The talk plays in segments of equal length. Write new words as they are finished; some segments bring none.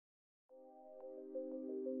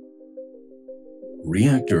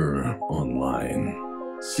Reactor online.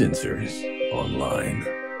 Sensors online.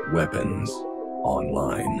 Weapons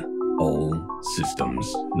online. All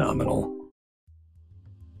systems nominal.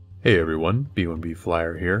 Hey everyone, B1B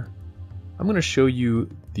Flyer here. I'm going to show you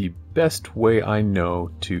the best way I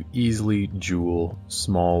know to easily jewel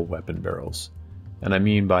small weapon barrels. And I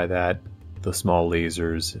mean by that the small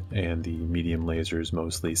lasers and the medium lasers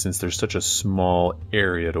mostly. Since there's such a small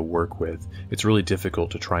area to work with, it's really difficult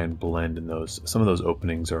to try and blend in those. Some of those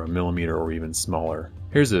openings are a millimeter or even smaller.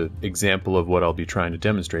 Here's an example of what I'll be trying to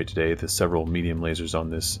demonstrate today, the several medium lasers on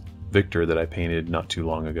this Victor that I painted not too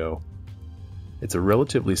long ago. It's a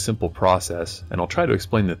relatively simple process, and I'll try to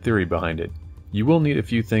explain the theory behind it. You will need a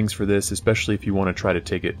few things for this, especially if you want to try to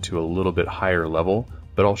take it to a little bit higher level,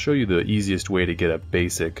 but I'll show you the easiest way to get a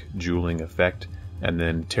basic jeweling effect and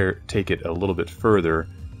then take it a little bit further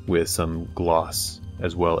with some gloss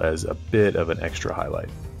as well as a bit of an extra highlight.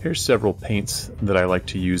 Here's several paints that I like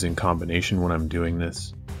to use in combination when I'm doing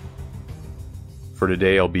this. For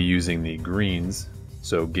today I'll be using the greens,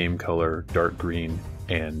 so Game Color Dark Green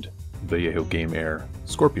and Vallejo Game Air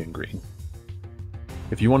Scorpion Green.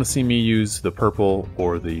 If you want to see me use the purple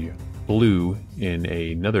or the blue in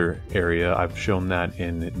another area, I've shown that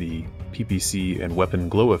in the PPC and weapon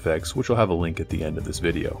glow effects, which will have a link at the end of this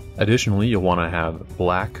video. Additionally, you'll want to have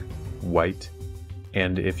black, white,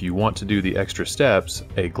 and if you want to do the extra steps,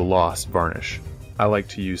 a gloss varnish. I like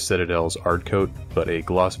to use Citadel's Ard Coat, but a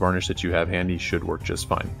gloss varnish that you have handy should work just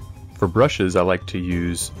fine. For brushes, I like to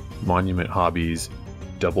use Monument Hobbies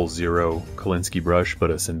 00 Kolinsky brush,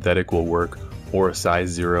 but a synthetic will work, or a size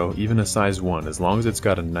 0, even a size 1. As long as it's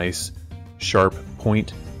got a nice sharp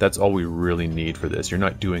point, that's all we really need for this. You're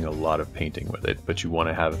not doing a lot of painting with it, but you want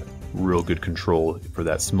to have real good control for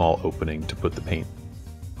that small opening to put the paint.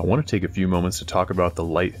 I want to take a few moments to talk about the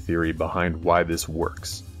light theory behind why this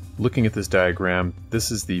works. Looking at this diagram, this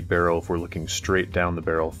is the barrel if we're looking straight down the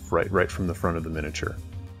barrel right from the front of the miniature.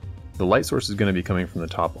 The light source is going to be coming from the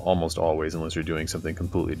top almost always, unless you're doing something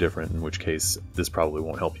completely different, in which case this probably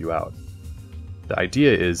won't help you out. The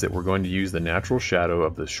idea is that we're going to use the natural shadow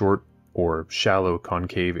of the short or shallow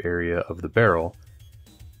concave area of the barrel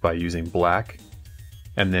by using black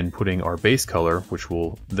and then putting our base color, which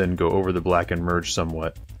will then go over the black and merge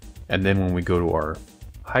somewhat. And then when we go to our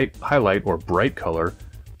highlight or bright color,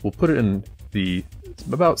 we'll put it in the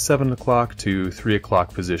about 7 o'clock to 3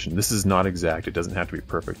 o'clock position. This is not exact, it doesn't have to be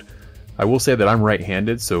perfect. I will say that I'm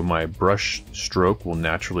right-handed, so my brush stroke will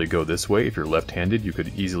naturally go this way. If you're left-handed, you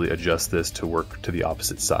could easily adjust this to work to the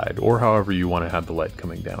opposite side, or however you want to have the light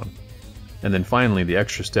coming down. And then finally, the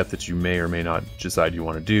extra step that you may or may not decide you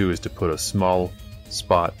want to do is to put a small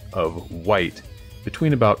spot of white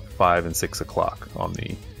between about 5 and 6 o'clock on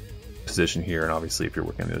the position here, and obviously if you're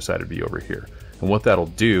working on the other side, it'd be over here. And what that'll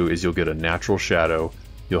do is you'll get a natural shadow,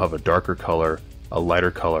 you'll have a darker color, a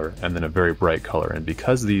lighter color, and then a very bright color. And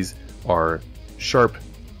because these are sharp,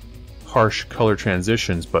 harsh color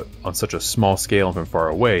transitions, but on such a small scale and from far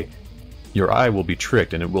away, your eye will be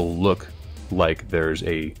tricked and it will look like there's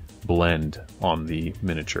a blend on the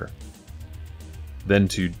miniature. Then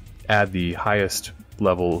to add the highest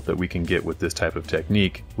level that we can get with this type of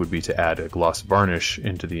technique would be to add a gloss varnish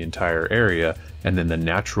into the entire area, and then the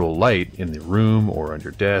natural light in the room or on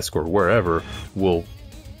your desk or wherever will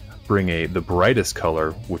bring the brightest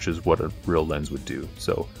color, which is what a real lens would do.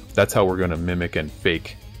 So that's how we're going to mimic and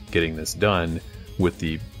fake getting this done with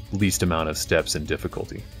the least amount of steps and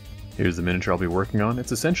difficulty. Here's the miniature I'll be working on.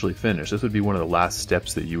 It's essentially finished. This would be one of the last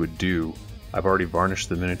steps that you would do. I've already varnished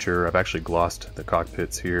the miniature, I've actually glossed the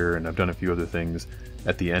cockpits here, and I've done a few other things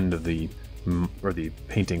at the end of the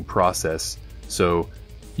painting process. So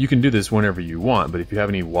you can do this whenever you want, but if you have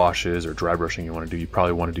any washes or dry brushing you want to do, you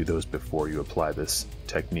probably want to do those before you apply this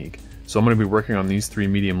technique. So I'm going to be working on these 3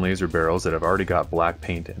 medium laser barrels that I've already got black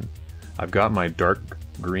paint in. I've got my dark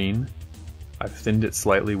green. I've thinned it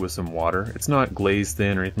slightly with some water. It's not glaze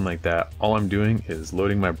thin or anything like that. All I'm doing is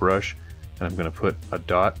loading my brush, and I'm going to put a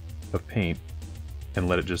dot of paint and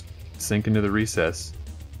let it just sink into the recess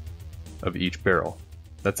of each barrel.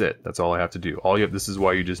 That's it. That's all I have to do. This is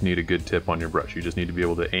why you just need a good tip on your brush. You just need to be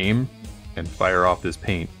able to aim and fire off this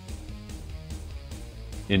paint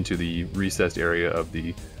into the recessed area of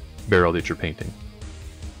the barrel that you're painting.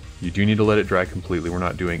 You do need to let it dry completely. We're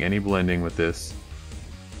not doing any blending with this.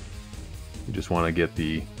 You just want to get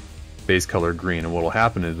the base color green, and what will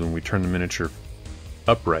happen is when we turn the miniature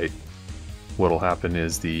upright, what will happen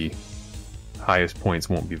is the highest points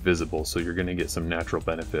won't be visible, so you're going to get some natural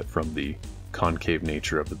benefit from the concave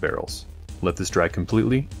nature of the barrels. Let this dry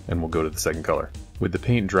completely and we'll go to the second color. With the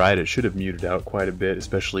paint dried, it should have muted out quite a bit,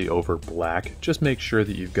 especially over black. Just make sure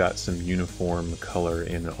that you've got some uniform color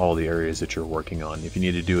in all the areas that you're working on. If you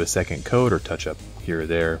need to do a second coat or touch up here or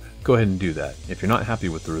there, go ahead and do that. If you're not happy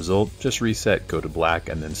with the result, just reset, go to black,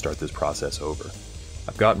 and then start this process over.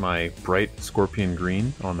 I've got my bright scorpion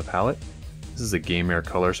green on the palette. This is a Game Air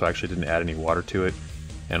color, so I actually didn't add any water to it.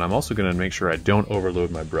 And I'm also going to make sure I don't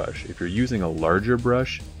overload my brush. If you're using a larger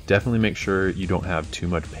brush, definitely make sure you don't have too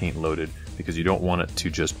much paint loaded, because you don't want it to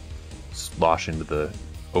just slosh into the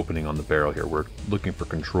opening on the barrel here. We're looking for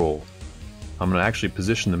control. I'm going to actually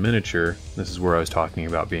position the miniature, this is where I was talking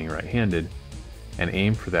about being right-handed, and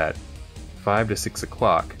aim for that 5 to 6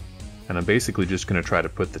 o'clock. And I'm basically just going to try to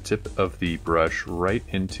put the tip of the brush right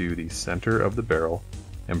into the center of the barrel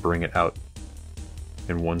and bring it out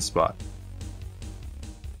in one spot.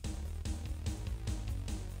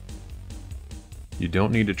 You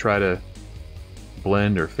don't need to try to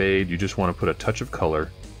blend or fade, you just want to put a touch of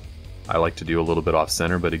color. I like to do a little bit off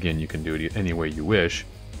center, but again, you can do it any way you wish.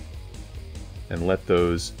 And let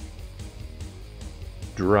those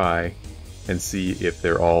dry and see if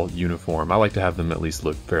they're all uniform. I like to have them at least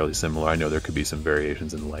look fairly similar. I know there could be some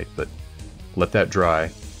variations in light, but let that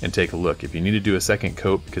dry and take a look. If you need to do a second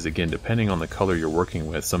coat, because again, depending on the color you're working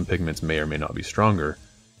with, some pigments may or may not be stronger,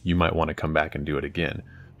 you might want to come back and do it again.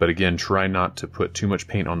 But again, try not to put too much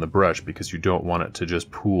paint on the brush because you don't want it to just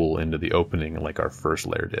pool into the opening like our first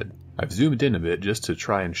layer did. I've zoomed in a bit just to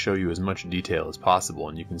try and show you as much detail as possible,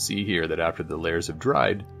 and you can see here that after the layers have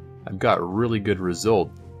dried, I've got a really good result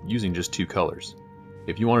using just 2 colors.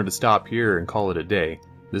 If you wanted to stop here and call it a day,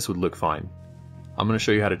 this would look fine. I'm going to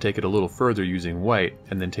show you how to take it a little further using white,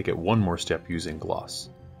 and then take it one more step using gloss.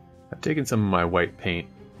 I've taken some of my white paint,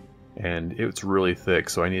 and it's really thick,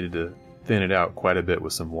 so I needed to thin it out quite a bit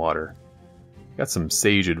with some water. Got some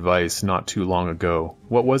sage advice not too long ago.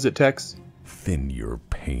 What was it, Tex? Thin your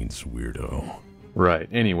paints, weirdo. Right,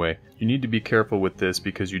 anyway, you need to be careful with this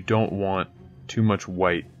because you don't want too much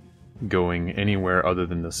white going anywhere other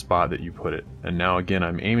than the spot that you put it. And now again,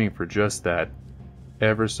 I'm aiming for just that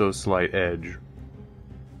ever so slight edge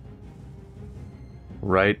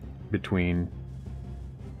right between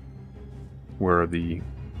where the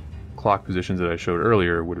clock positions that I showed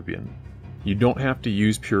earlier would have been. You don't have to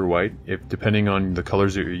use pure white. If depending on the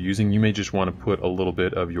colors that you're using, you may just want to put a little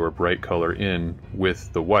bit of your bright color in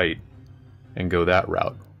with the white and go that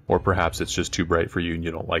route. Or perhaps it's just too bright for you and you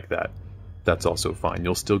don't like that. That's also fine.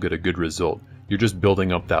 You'll still get a good result. You're just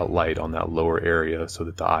building up that light on that lower area so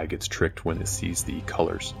that the eye gets tricked when it sees the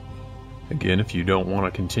colors. Again, if you don't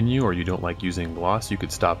want to continue or you don't like using gloss, you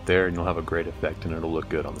could stop there and you'll have a great effect and it'll look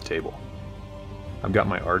good on the table. I've got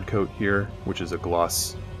my Ard Coat here, which is a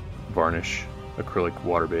gloss varnish, acrylic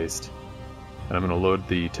water-based, and I'm going to load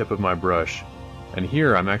the tip of my brush, and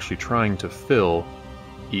here I'm actually trying to fill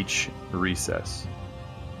each recess.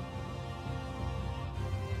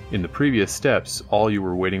 In the previous steps, all you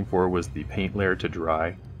were waiting for was the paint layer to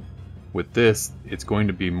dry. With this, it's going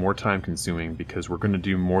to be more time consuming because we're going to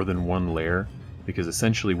do more than one layer, because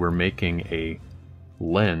essentially we're making a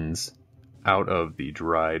lens out of the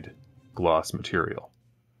dried gloss material.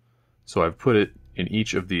 So I've put it in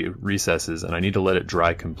each of the recesses and I need to let it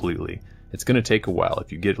dry completely. It's going to take a while.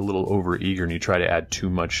 If you get a little over eager and you try to add too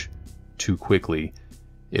much too quickly,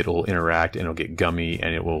 it'll interact and it'll get gummy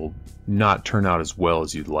and it will not turn out as well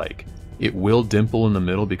as you'd like. It will dimple in the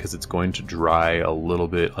middle because it's going to dry a little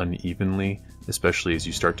bit unevenly, especially as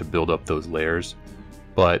you start to build up those layers.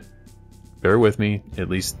 But bear with me, at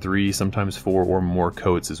least 3, sometimes 4 or more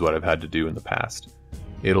coats is what I've had to do in the past.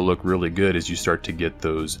 It'll look really good as you start to get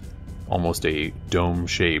those almost a dome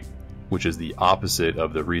shape, which is the opposite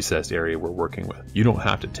of the recessed area we're working with. You don't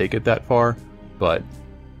have to take it that far, but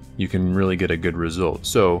you can really get a good result.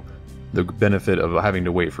 So the benefit of having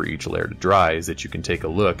to wait for each layer to dry is that you can take a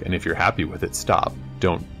look, and if you're happy with it, stop.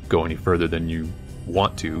 Don't go any further than you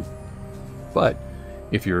want to. But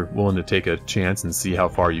if you're willing to take a chance and see how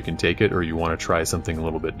far you can take it, or you want to try something a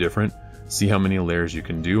little bit different, see how many layers you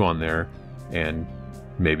can do on there, and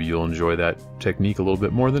maybe you'll enjoy that technique a little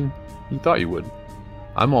bit more than you thought you would.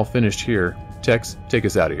 I'm all finished here. Tex, take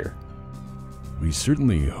us out of here. We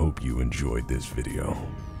certainly hope you enjoyed this video.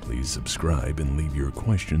 Please subscribe and leave your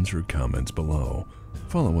questions or comments below.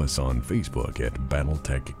 Follow us on Facebook at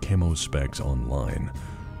Battletech Camo Specs Online.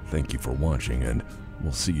 Thank you for watching and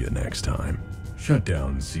we'll see you next time.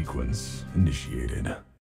 Shutdown sequence initiated.